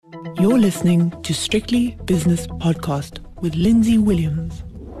You're listening to Strictly Business Podcast with Lindsay Williams.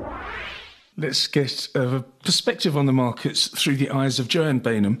 Let's get a perspective on the markets through the eyes of Joanne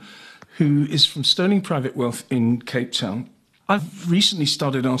Baynham, who is from Sterling Private Wealth in Cape Town. I've recently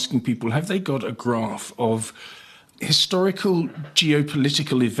started asking people, have they got a graph of historical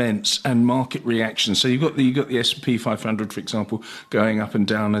geopolitical events and market reactions? So you've got the S&P 500, for example, going up and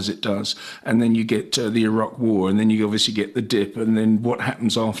down as it does, and then you get the Iraq War, and then you obviously get the dip, and then what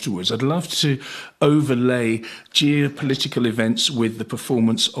happens afterwards. I'd love to overlay geopolitical events with the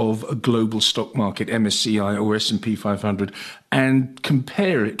performance of a global stock market, MSCI or S&P 500, and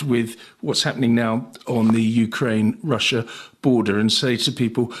compare it with what's happening now on the Ukraine-Russia border and say to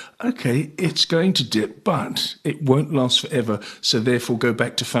people, okay, it's going to dip, but it won't last forever, so therefore go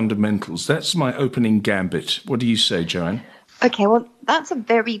back to fundamentals. That's my opening gambit. What do you say, Joanne? Okay, well, that's a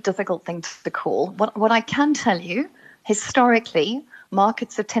very difficult thing to call. What I can tell you, historically,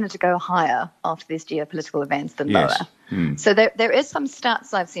 markets have tended to go higher after these geopolitical events than lower. So there is some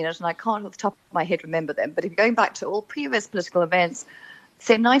stats I've seen it, and I can't off the top of my head remember them, but if you're going back to all previous political events,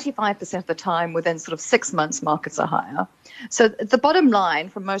 say 95% of the time within sort of 6 months, markets are higher. So the bottom line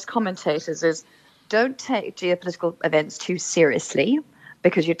from most commentators is don't take geopolitical events too seriously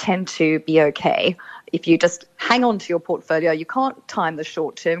because you tend to be okay. If you just hang on to your portfolio, you can't time the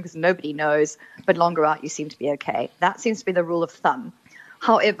short term because nobody knows, but longer out you seem to be okay. That seems to be the rule of thumb.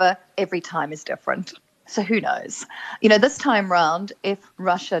 However, every time is different. So who knows? You know, this time round, if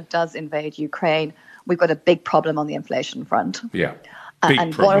Russia does invade Ukraine, we've got a big problem on the inflation front. Yeah.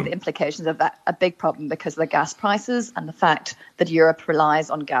 And what are the implications of that? A big problem because of the gas prices and the fact that Europe relies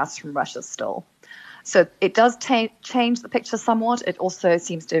on gas from Russia still. So it does change the picture somewhat. It also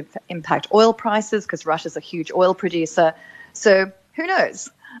seems to impact oil prices because Russia's a huge oil producer. So who knows?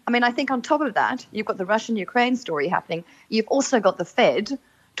 I mean, I think on top of that, you've got the Russian-Ukraine story happening. You've also got the Fed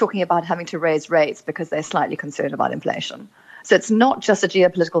talking about having to raise rates because they're slightly concerned about inflation. So it's not just a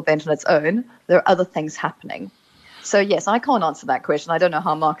geopolitical event on its own. There are other things happening. So, yes, I can't answer that question. I don't know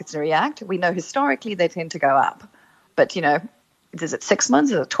how markets react. We know historically they tend to go up. But, you know, is it 6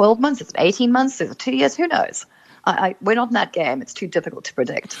 months? Is it 12 months? Is it 18 months? Is it 2 years? Who knows? We're not in that game. It's too difficult to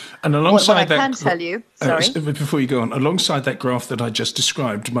predict. And alongside what I can tell you, before you go on, alongside that graph that I just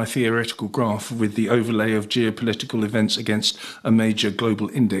described, my theoretical graph with the overlay of geopolitical events against a major global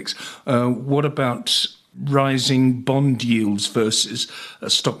index, what about rising bond yields versus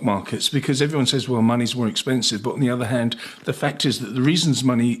stock markets? Because everyone says, well, money's more expensive, but on the other hand, the fact is that the reason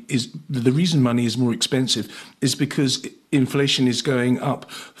money is more expensive is because inflation is going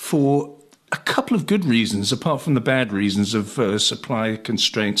up for a couple of good reasons, apart from the bad reasons of supply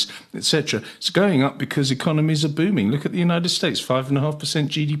constraints, etc. It's going up because economies are booming. Look at the United States, 5.5%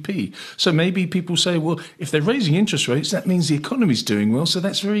 GDP. So maybe people say, well, if they're raising interest rates, that means the economy's doing well, so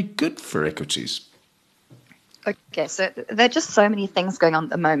that's very good for equities. Okay, so there are just so many things going on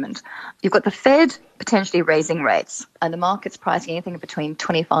at the moment. You've got the Fed potentially raising rates, and the market's pricing anything between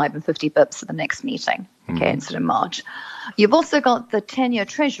 25 and 50 bips at the next meeting, instead of March. You've also got the 10-year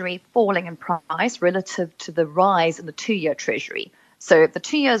Treasury falling in price relative to the rise in the 2-year Treasury. So if the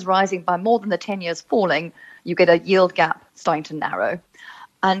 2 years rising by more than the 10 years falling, you get a yield gap starting to narrow.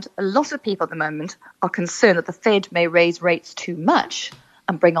 And a lot of people at the moment are concerned that the Fed may raise rates too much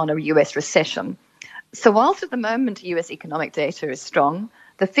and bring on a US recession. So whilst at the moment US economic data is strong,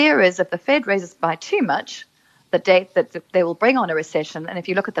 the fear is if the Fed raises by too much, that they will bring on a recession. And if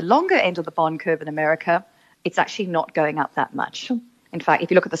you look at the longer end of the bond curve in America, it's actually not going up that much. In fact, if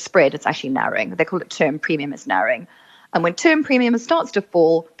you look at the spread, it's actually narrowing. They call it term premium is narrowing. And when term premium starts to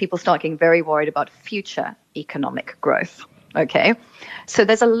fall, people start getting very worried about future economic growth. Okay, so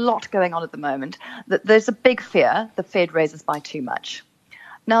there's a lot going on at the moment. There's a big fear the Fed raises by too much.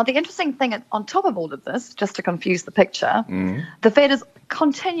 Now, the interesting thing on top of all of this, just to confuse the picture, the Fed is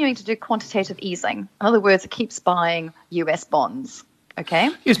continuing to do quantitative easing. In other words, it keeps buying US bonds.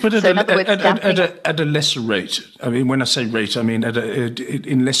 Okay? Yes, but at a lesser rate. I mean, when I say rate, I mean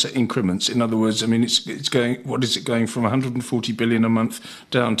in lesser increments. In other words, I mean, it's going, what is it going from 140 billion a month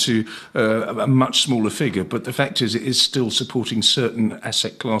down to a much smaller figure. But the fact is, it is still supporting certain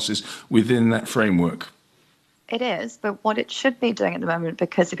asset classes within that framework. It is, but what it should be doing at the moment,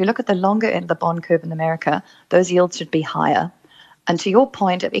 because if you look at the longer end of the bond curve in America, those yields should be higher. And to your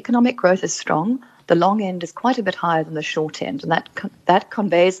point, if economic growth is strong, the long end is quite a bit higher than the short end, and that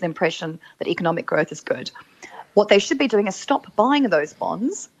conveys the impression that economic growth is good. What they should be doing is stop buying those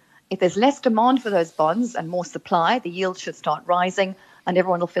bonds. If there's less demand for those bonds and more supply, the yields should start rising, and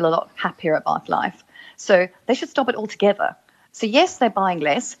everyone will feel a lot happier about life. So they should stop it altogether. So yes, they're buying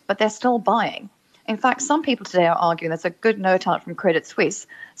less, but they're still buying. In fact, some people today are arguing, there's a good note out from Credit Suisse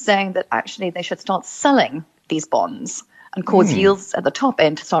saying that actually they should start selling these bonds and cause yields at the top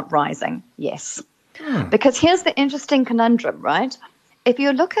end to start rising. Yes. Because here's the interesting conundrum, right? If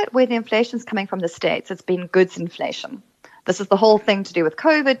you look at where the inflation is coming from the States, it's been goods inflation. This is the whole thing to do with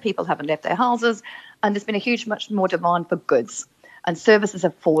COVID. People haven't left their houses, and there's been a much more demand for goods, and services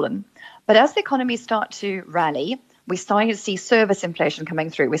have fallen. But as the economies start to rally, we're starting to see service inflation coming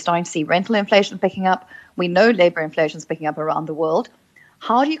through. We're starting to see rental inflation picking up. We know labor inflation is picking up around the world.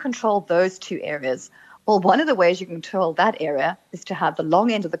 How do you control those two areas? Well, one of the ways you can control that area is to have the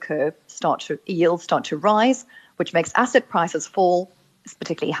long end of the curve yields start to rise, which makes asset prices fall,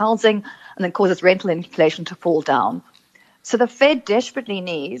 particularly housing, and then causes rental inflation to fall down. So the Fed desperately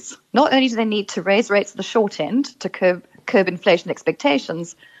needs, not only do they need to raise rates at the short end to curb inflation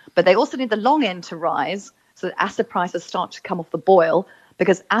expectations, but they also need the long end to rise so that asset prices start to come off the boil,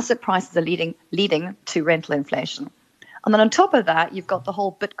 because asset prices are leading to rental inflation. And then on top of that, you've got the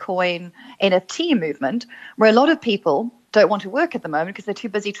whole Bitcoin NFT movement, where a lot of people don't want to work at the moment because they're too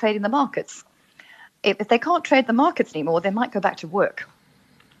busy trading the markets. If they can't trade the markets anymore, they might go back to work.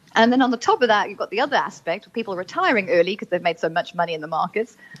 And then on the top of that, you've got the other aspect of people retiring early because they've made so much money in the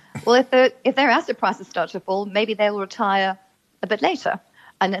markets. Well, if their asset prices start to fall, maybe they will retire a bit later.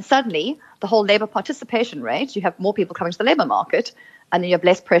 And then suddenly, the whole labor participation rate, you have more people coming to the labor market, and then you have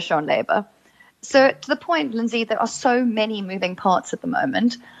less pressure on labor. So to the point, Lindsay, there are so many moving parts at the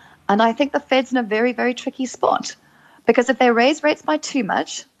moment. And I think the Fed's in a very, very tricky spot. Because if they raise rates by too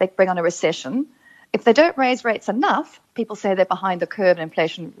much, they bring on a recession. If they don't raise rates enough, people say they're behind the curve and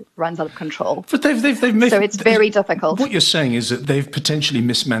inflation runs out of control. But so it's very difficult. What you're saying is that they've potentially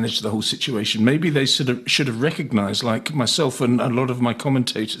mismanaged the whole situation. Maybe they should have recognised, like myself and a lot of my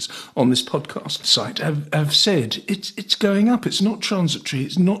commentators on this podcast site have said, it's going up. It's not transitory.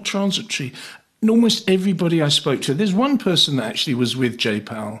 It's not transitory. And almost everybody I spoke to, there's one person that actually was with Jay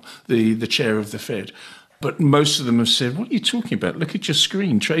Powell, the chair of the Fed. But most of them have said, what are you talking about? Look at your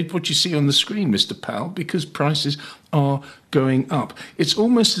screen. Trade what you see on the screen, Mr. Powell, because prices are going up. It's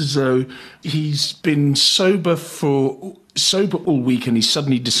almost as though he's been sober all week and he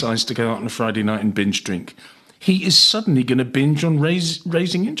suddenly decides to go out on a Friday night and binge drink. He is suddenly going to binge on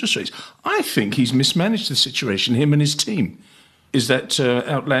raising interest rates. I think he's mismanaged the situation, him and his team. Is that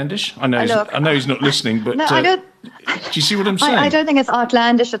outlandish? I know he's not listening, but... No, I don't. Do you see what I'm saying? I don't think it's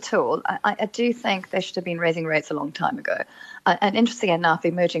outlandish at all. I do think they should have been raising rates a long time ago. And interestingly enough,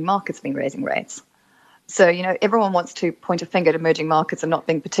 emerging markets have been raising rates. So, everyone wants to point a finger at emerging markets and not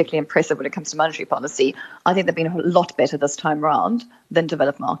being particularly impressive when it comes to monetary policy. I think they've been a lot better this time around than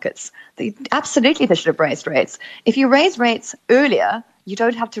developed markets. Absolutely, they should have raised rates. If you raise rates earlier, you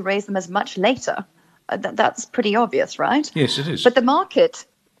don't have to raise them as much later. That's pretty obvious, right? Yes, it is. But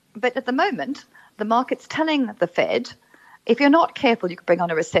at the moment, the market's telling the Fed, if you're not careful, you could bring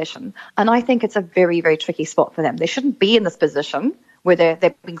on a recession. And I think it's a very, very tricky spot for them. They shouldn't be in this position where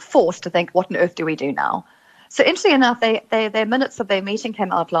they're being forced to think, what on earth do we do now? So interestingly enough, their minutes of their meeting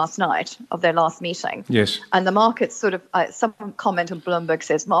came out last night, of their last meeting. Yes. And the market sort of, some comment on Bloomberg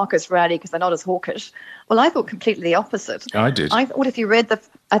says, markets rally because they're not as hawkish. Well, I thought completely the opposite. I did. I thought if you read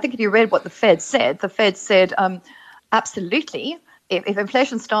what the Fed said, absolutely, if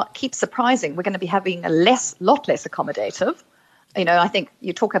inflation keeps surprising, we're going to be having a lot less accommodative. I think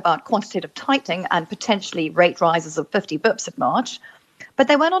you talk about quantitative tightening and potentially rate rises of 50 bips in March. But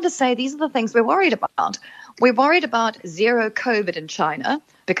they went on to say these are the things we're worried about. We're worried about zero COVID in China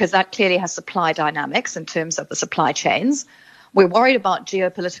because that clearly has supply dynamics in terms of the supply chains. We're worried about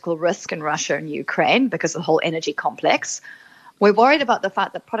geopolitical risk in Russia and Ukraine because of the whole energy complex. We're worried about the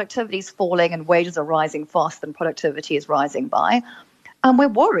fact that productivity is falling and wages are rising faster than productivity is rising by. And we're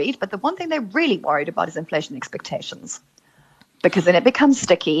worried, but the one thing they're really worried about is inflation expectations, because then it becomes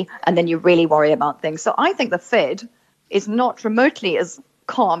sticky and then you really worry about things. So I think the Fed is not remotely as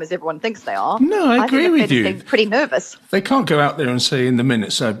calm as everyone thinks they are. No, I agree with you. They're pretty nervous. They can't go out there and say in the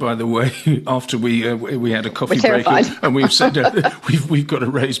minute, so by the way, after we had a coffee break and we've said we've got to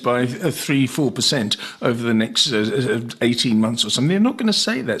raise by 3-4% over the next 18 months or something. They're not going to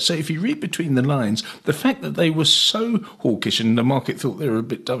say that. So if you read between the lines, the fact that they were so hawkish and the market thought they were a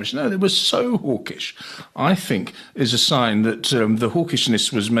bit dovish, no, they were so hawkish, I think is a sign that the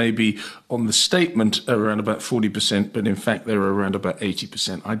hawkishness was maybe on the statement around about 40%, but in fact they were around about 80%.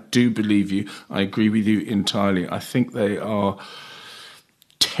 I do believe you. I agree with you entirely. I think they are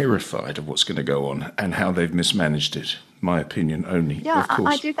terrified of what's going to go on and how they've mismanaged it. My opinion only. Yeah, of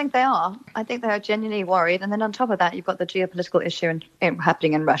course. I do think they are. I think they are genuinely worried. And then on top of that, you've got the geopolitical issue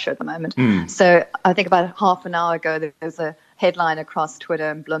happening in Russia at the moment. So I think about half an hour ago, there was a headline across Twitter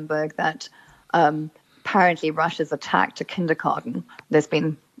and Bloomberg that Apparently, Russia's attacked a kindergarten. There's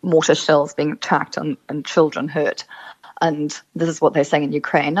been mortar shells being attacked and children hurt. And this is what they're saying in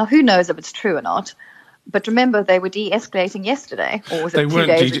Ukraine. Now, who knows if it's true or not? But remember, they were de-escalating yesterday, or was it 2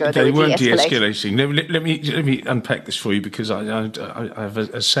 days ago? They weren't de-escalating. Let me unpack this for you, because I have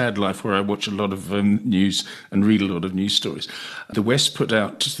a sad life where I watch a lot of news and read a lot of news stories. The West put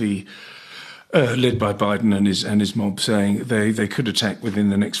out the led by Biden and his mob, saying they could attack within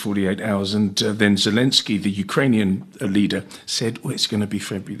the next 48 hours, and then Zelensky, the Ukrainian leader, said, "Well, it's going to be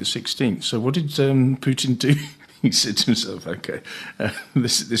February the 16th." So what did Putin do? He said to himself, okay,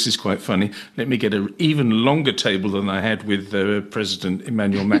 this is quite funny. Let me get an even longer table than I had with President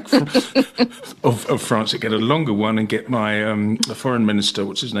Emmanuel Macron of France. I get a longer one and get my foreign minister,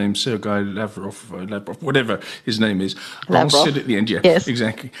 what's his name, Sergei Lavrov, whatever his name is. I'll sit at the end, yes.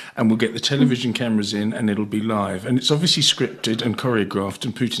 Exactly. And we'll get the television cameras in and it'll be live. And it's obviously scripted and choreographed.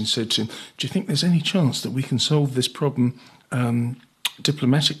 And Putin said to him, do you think there's any chance that we can solve this problem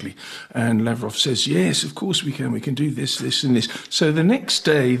diplomatically? And Lavrov says, yes, of course we can do this and this. So the next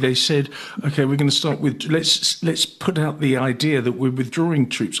day they said, okay, we're going to start with, let's put out the idea that we're withdrawing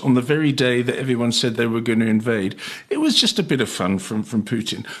troops on the very day that everyone said they were going to invade. It was just a bit of fun from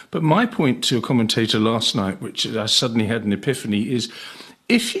Putin. But my point to a commentator last night, which I suddenly had an epiphany, is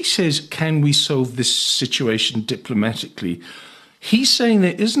if he says, can we solve this situation diplomatically, he's saying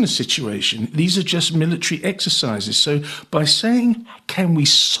there isn't a situation. These are just military exercises. So by saying, can we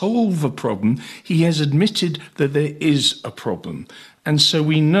solve a problem, he has admitted that there is a problem. And so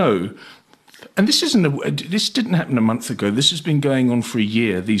we know, and this didn't happen a month ago. This has been going on for a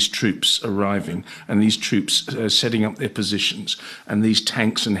year, these troops arriving and these troops setting up their positions and these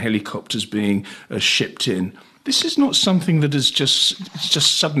tanks and helicopters being shipped in. This is not something that has just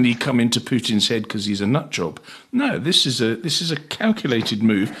suddenly come into Putin's head because he's a nut job. No, this is a calculated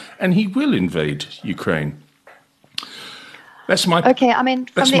move, and he will invade Ukraine. That's my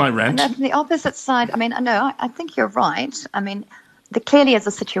my rant. From the opposite side, I think you're right. There clearly is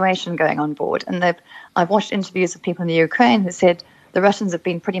a situation going on board, and I've watched interviews of people in the Ukraine who said the Russians have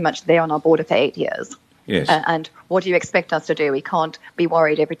been pretty much there on our border for 8 years. Yes. And what do you expect us to do? We can't be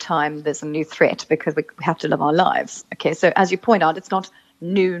worried every time there's a new threat because we have to live our lives. Okay, so as you point out, it's not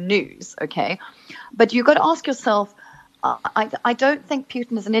new news. Okay, but you've got to ask yourself. I don't think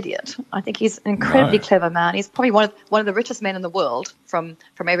Putin is an idiot. I think he's an incredibly clever man. He's probably one of the richest men in the world from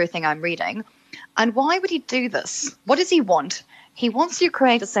everything I'm reading. And why would he do this? What does he want? He wants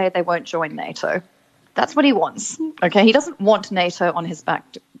Ukraine to say they won't join NATO. That's what he wants. Okay, he doesn't want NATO on his back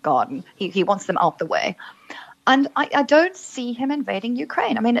garden. He wants them out the way. And I don't see him invading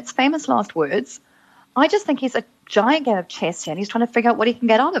Ukraine. It's famous last words. I just think he's a giant game of chess here, and he's trying to figure out what he can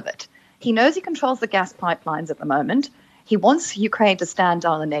get out of it. He knows he controls the gas pipelines at the moment. He wants Ukraine to stand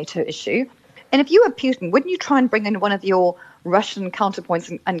down on the NATO issue. And if you were Putin, wouldn't you try and bring in one of your Russian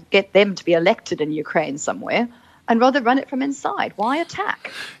counterpoints and get them to be elected in Ukraine somewhere? And rather run it from inside. Why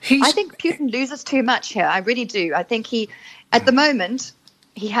attack? I think Putin loses too much here. I really do. I think at the moment,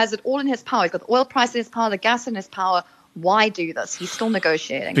 he has it all in his power. He's got the oil price in his power, the gas in his power. Why do this? He's still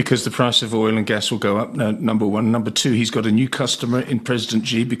negotiating. Because the price of oil and gas will go up, number one. Number two, he's got a new customer in President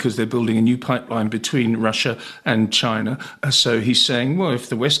Xi because they're building a new pipeline between Russia and China. So he's saying, well, if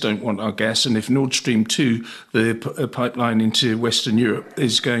the West don't want our gas, and if Nord Stream 2, the pipeline into Western Europe,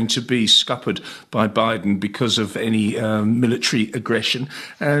 is going to be scuppered by Biden because of any military aggression,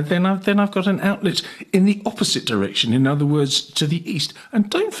 then I've got an outlet in the opposite direction, in other words, to the east. And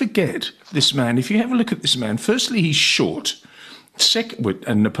don't forget this man. If you have a look at this man, firstly, he's short.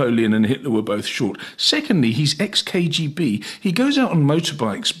 And Napoleon and Hitler were both short. Secondly, he's ex-KGB. He goes out on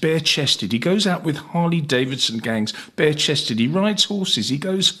motorbikes bare-chested. He goes out with Harley-Davidson gangs bare-chested. He rides horses. He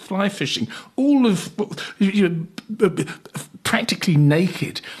goes fly fishing. Practically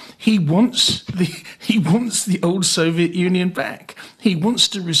naked. He wants the old Soviet Union back. He wants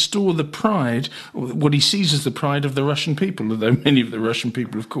to restore the pride, or what he sees as the pride of the Russian people, although many of the Russian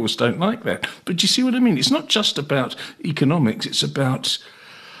people, of course, don't like that. But do you see what I mean? It's not just about economics. It's about,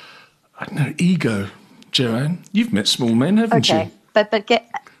 ego. Joanne, you've met small men, haven't you? Okay, but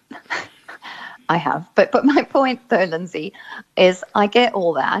I have. But my point, though, Lindsay, is I get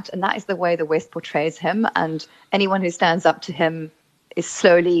all that, and that is the way the West portrays him, and anyone who stands up to him is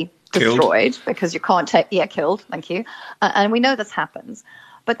slowly destroyed because you can't killed, thank you. And we know this happens.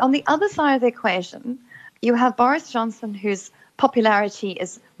 But on the other side of the equation, you have Boris Johnson, whose popularity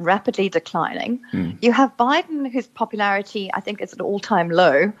is rapidly declining. You have Biden, whose popularity, I think, is at an all-time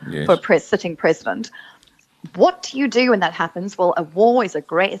low for a sitting president. What do you do when that happens? Well, a war is a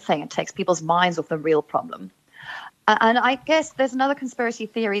great thing. It takes people's minds off the real problem. And I guess there's another conspiracy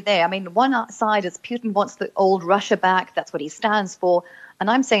theory there. I mean, one side is Putin wants the old Russia back. That's what he stands for. And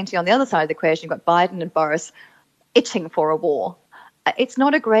I'm saying to you, on the other side of the equation, you've got Biden and Boris itching for a war. It's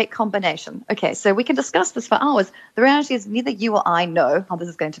not a great combination. Okay, so we can discuss this for hours. The reality is neither you or I know how this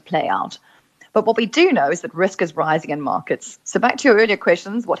is going to play out. But what we do know is that risk is rising in markets. So back to your earlier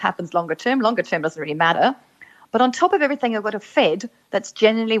questions, what happens longer term? Longer term doesn't really matter. But on top of everything, you've got a Fed that's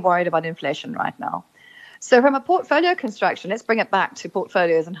genuinely worried about inflation right now. So from a portfolio construction, let's bring it back to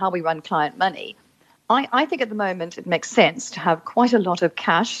portfolios and how we run client money. I think at the moment it makes sense to have quite a lot of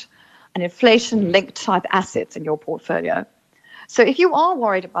cash and inflation-linked type assets in your portfolio. So if you are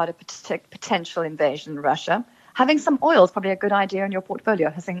worried about a potential invasion in Russia, having some oil is probably a good idea in your portfolio,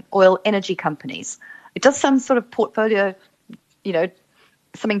 having oil energy companies. It does some sort of portfolio,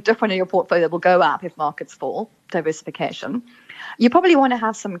 something different in your portfolio will go up if markets fall, diversification. You probably want to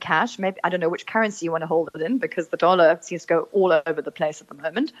have some cash. Maybe, I don't know which currency you want to hold it in because the dollar seems to go all over the place at the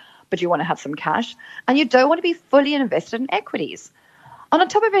moment, but you want to have some cash. And you don't want to be fully invested in equities. And on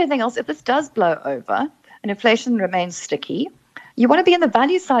top of everything else, if this does blow over and inflation remains sticky, you want to be in the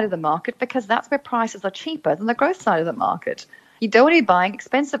value side of the market because that's where prices are cheaper than the growth side of the market. You don't want to be buying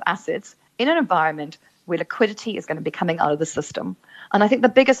expensive assets in an environment where liquidity is going to be coming out of the system. And I think the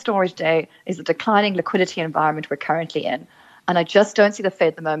biggest story today is the declining liquidity environment we're currently in. And I just don't see the Fed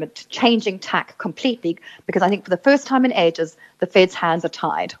at the moment changing tack completely because I think for the first time in ages, the Fed's hands are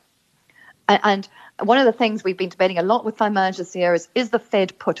tied. And one of the things we've been debating a lot with fund managers here is the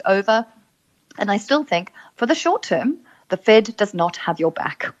Fed put over? And I still think for the short term, the Fed does not have your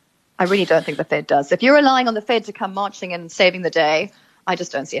back. I really don't think the Fed does. If you're relying on the Fed to come marching in and saving the day, I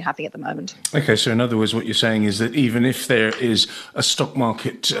just don't see it happening at the moment. Okay, so in other words, what you're saying is that even if there is a stock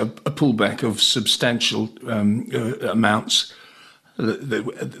market, a pullback of substantial amounts,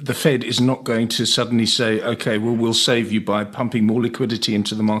 the Fed is not going to suddenly say, okay, well, we'll save you by pumping more liquidity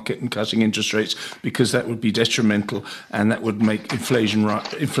into the market and cutting interest rates, because that would be detrimental and that would make inflation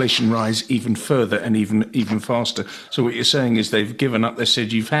rise even further and even faster. So what you're saying is they've given up. They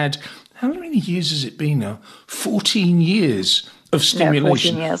said you've had, how many years has it been now? 14 years of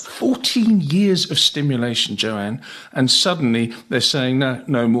stimulation. No, 14 years. 14 years of stimulation, Joanne, and suddenly they're saying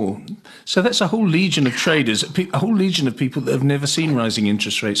no more. So that's a whole legion of traders, a whole legion of people that have never seen rising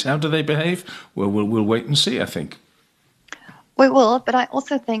interest rates. How do they behave? Well, we'll wait and see, I think. We will, but I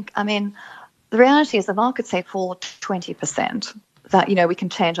also think, the reality is the markets say fall 20%. That, we can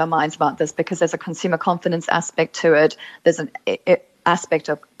change our minds about this because there's a consumer confidence aspect to it. There's an aspect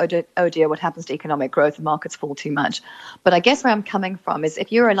of, oh dear, what happens to economic growth? The markets fall too much. But I guess where I'm coming from is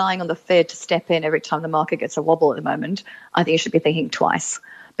if you're relying on the Fed to step in every time the market gets a wobble at the moment, I think you should be thinking twice.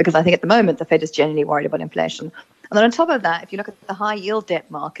 Because I think at the moment the Fed is genuinely worried about inflation. And then on top of that, if you look at the high yield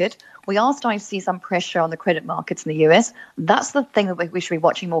debt market, we are starting to see some pressure on the credit markets in the US. That's the thing that we should be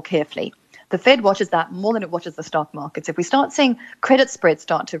watching more carefully. The Fed watches that more than it watches the stock markets. If we start seeing credit spreads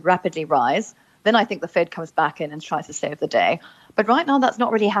start to rapidly rise, then I think the Fed comes back in and tries to save the day. But right now, that's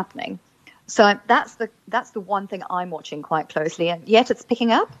not really happening. So that's the one thing I'm watching quite closely. And yet it's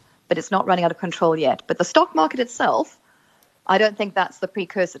picking up, but it's not running out of control yet. But the stock market itself, I don't think that's the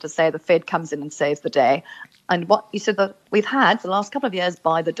precursor to say the Fed comes in and saves the day. And what you said that we've had for the last couple of years,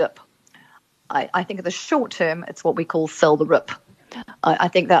 buy the dip. I think in the short term, it's what we call sell the rip. I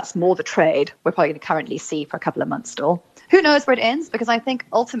think that's more the trade we're probably going to currently see for a couple of months still. Who knows where it ends? Because I think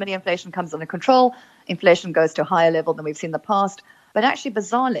ultimately inflation comes under control. Inflation goes to a higher level than we've seen in the past. But actually,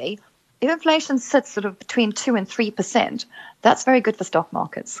 bizarrely, if inflation sits sort of between 2 and 3%, that's very good for stock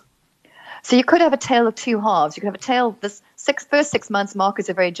markets. So you could have a tale of two halves. You could have a tale this first 6 months, markets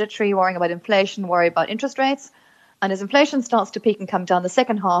are very jittery, worrying about inflation, worrying about interest rates. And as inflation starts to peak and come down the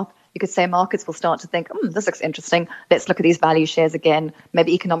second half, you could say markets will start to think, this looks interesting. Let's look at these value shares again.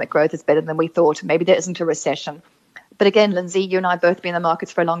 Maybe economic growth is better than we thought. Maybe there isn't a recession. But again, Lindsay, you and I have both been in the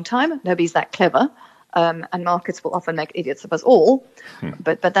markets for a long time. Nobody's that clever. And markets will often make idiots of us all.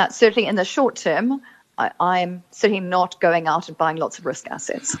 But that's certainly in the short term, I'm certainly not going out and buying lots of risk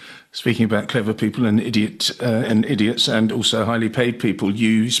assets. Speaking about clever people and idiots and also highly paid people,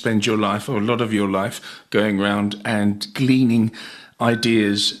 you spend your life, or a lot of your life, going around and gleaning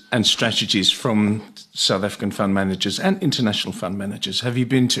ideas and strategies from South African fund managers and international fund managers. Have you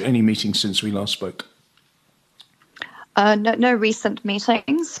been to any meetings since we last spoke? No recent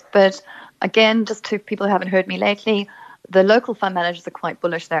meetings, but again, just to people who haven't heard me lately, the local fund managers are quite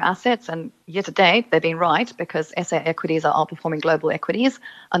bullish their assets, and year to date they've been right because SA equities are outperforming global equities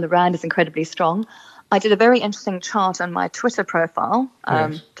and the rand is incredibly strong. I did a very interesting chart on my Twitter profile.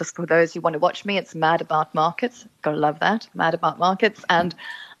 Yes. Just for those who want to watch me, it's Mad About Markets. Gotta love that, Mad About Markets. And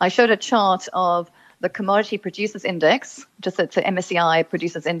I showed a chart of the Commodity Producers Index, just it's the MSCI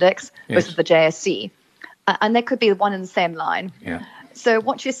Producers Index versus the JSE. And they could be one and the same line. Yeah. So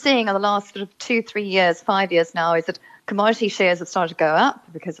what you're seeing in the last sort of 2, 3 years, 5 years now is that commodity shares have started to go up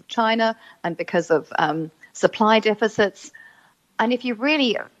because of China and because of supply deficits. And if you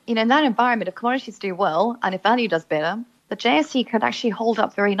really, in that environment, if commodities do well and if value does better, the JSE could actually hold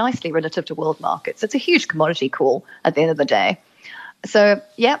up very nicely relative to world markets. It's a huge commodity call at the end of the day. So,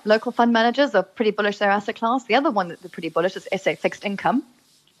 local fund managers are pretty bullish their asset class. The other one that they're pretty bullish is SA fixed income.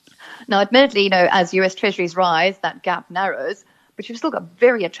 Now, admittedly, as US Treasuries rise, that gap narrows, but you've still got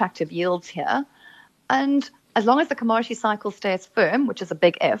very attractive yields here. And as long as the commodity cycle stays firm, which is a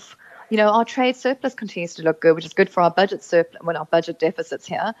big if, our trade surplus continues to look good, which is good for our budget surplus when our budget deficits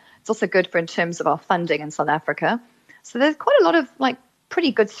here. It's also good for in terms of our funding in South Africa. So there's quite a lot of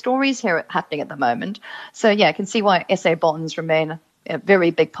pretty good stories here happening at the moment. So I can see why SA bonds remain a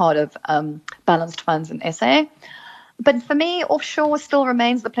very big part of balanced funds in SA. But for me, offshore still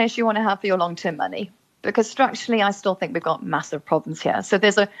remains the place you want to have for your long-term money, because structurally I still think we've got massive problems here. So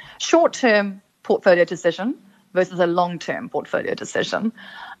there's a short-term portfolio decision versus a long-term portfolio decision.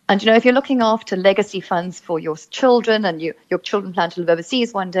 And, if you're looking after legacy funds for your children and your children plan to live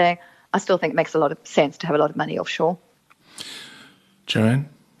overseas one day, I still think it makes a lot of sense to have a lot of money offshore. Joanne,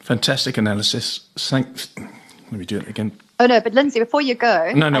 fantastic analysis. Thanks. Let me do it again. Oh, no, but Lindsay, before you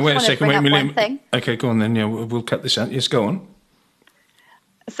go... No, wait a second. Wait a minute. Thing. Okay, go on then. Yeah, we'll cut this out. Yes, go on.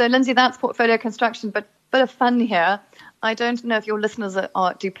 So, Lindsay, that's portfolio construction, but a bit of fun here. I don't know if your listeners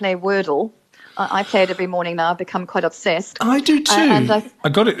do play Wordle. I play it every morning now. I've become quite obsessed. I do too. I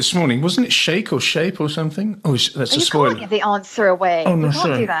got it this morning. Wasn't it shake or shape or something? Oh, that's a spoiler. You can't give the answer away. Oh, no, you can't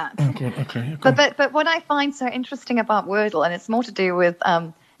sorry. do that. Okay. But what I find so interesting about Wordle, and it's more to do with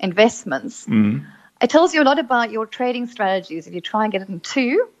investments, it tells you a lot about your trading strategies if you try and get it in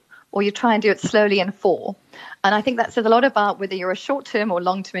 2 or you try and do it slowly in 4. And I think that says a lot about whether you're a short-term or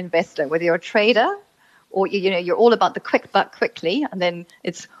long-term investor, whether you're a trader or you're all about the quick buck quickly and then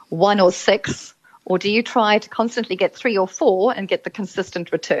it's 1 or 6, or do you try to constantly get 3 or 4 and get the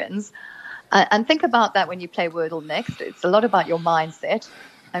consistent returns? And think about that when you play Wordle next. It's a lot about your mindset.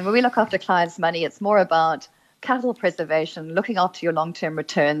 And when we look after clients' money, it's more about capital preservation, looking after your long-term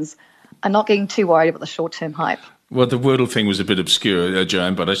returns, and not getting too worried about the short-term hype. Well, the Wordle thing was a bit obscure,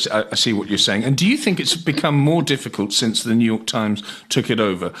 Joanne, but I see what you're saying. And do you think it's become more difficult since the New York Times took it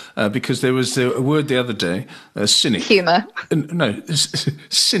over? Because there was a word the other day, cynic. Humour. No,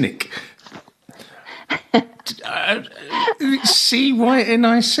 cynic.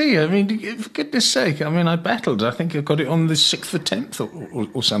 C-Y-N-I-C. I mean, for goodness sake. I mean, I battled. I think I got it on the 6th or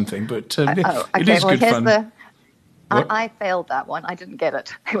 10th or something. But it is good fun. I failed that one. I didn't get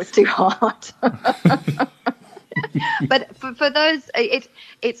it. It was too hard. But for those,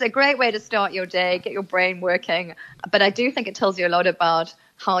 it's a great way to start your day, get your brain working. But I do think it tells you a lot about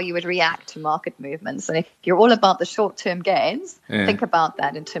how you would react to market movements. And if you're all about the short-term gains, think about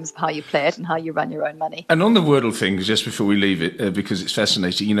that in terms of how you play it and how you run your own money. And on the Wordle thing, just before we leave it, because it's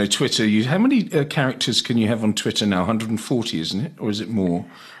fascinating, Twitter, how many characters can you have on Twitter now? 140, isn't it? Or is it more?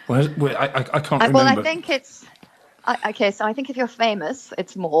 Well, I can't remember. Well, I think it's... Okay, so I think if you're famous,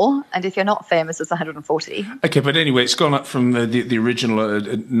 it's more, and if you're not famous, it's 140. Okay, but anyway, it's gone up from the original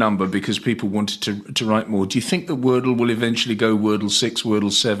number because people wanted to write more. Do you think the Wordle will eventually go Wordle 6,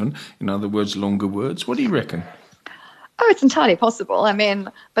 Wordle 7? In other words, longer words? What do you reckon? Oh, it's entirely possible. I mean,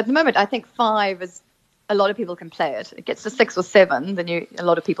 but at the moment, I think 5 is... A lot of people can play it. It gets to 6 or 7, then a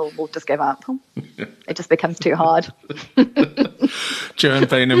lot of people will just give up. It just becomes too hard. Joanne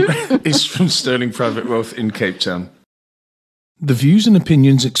Baynham is from Sterling Private Wealth in Cape Town. The views and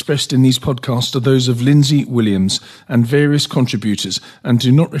opinions expressed in these podcasts are those of Lindsay Williams and various contributors and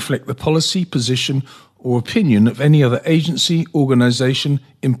do not reflect the policy, position or opinion of any other agency, organisation,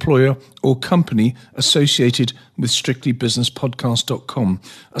 employer or company associated with strictlybusinesspodcast.com.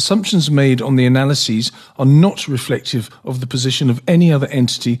 Assumptions made on the analyses are not reflective of the position of any other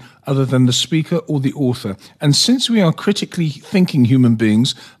entity other than the speaker or the author. And since we are critically thinking human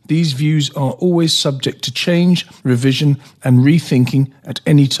beings, these views are always subject to change, revision and rethinking at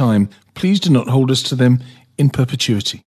any time. Please do not hold us to them in perpetuity.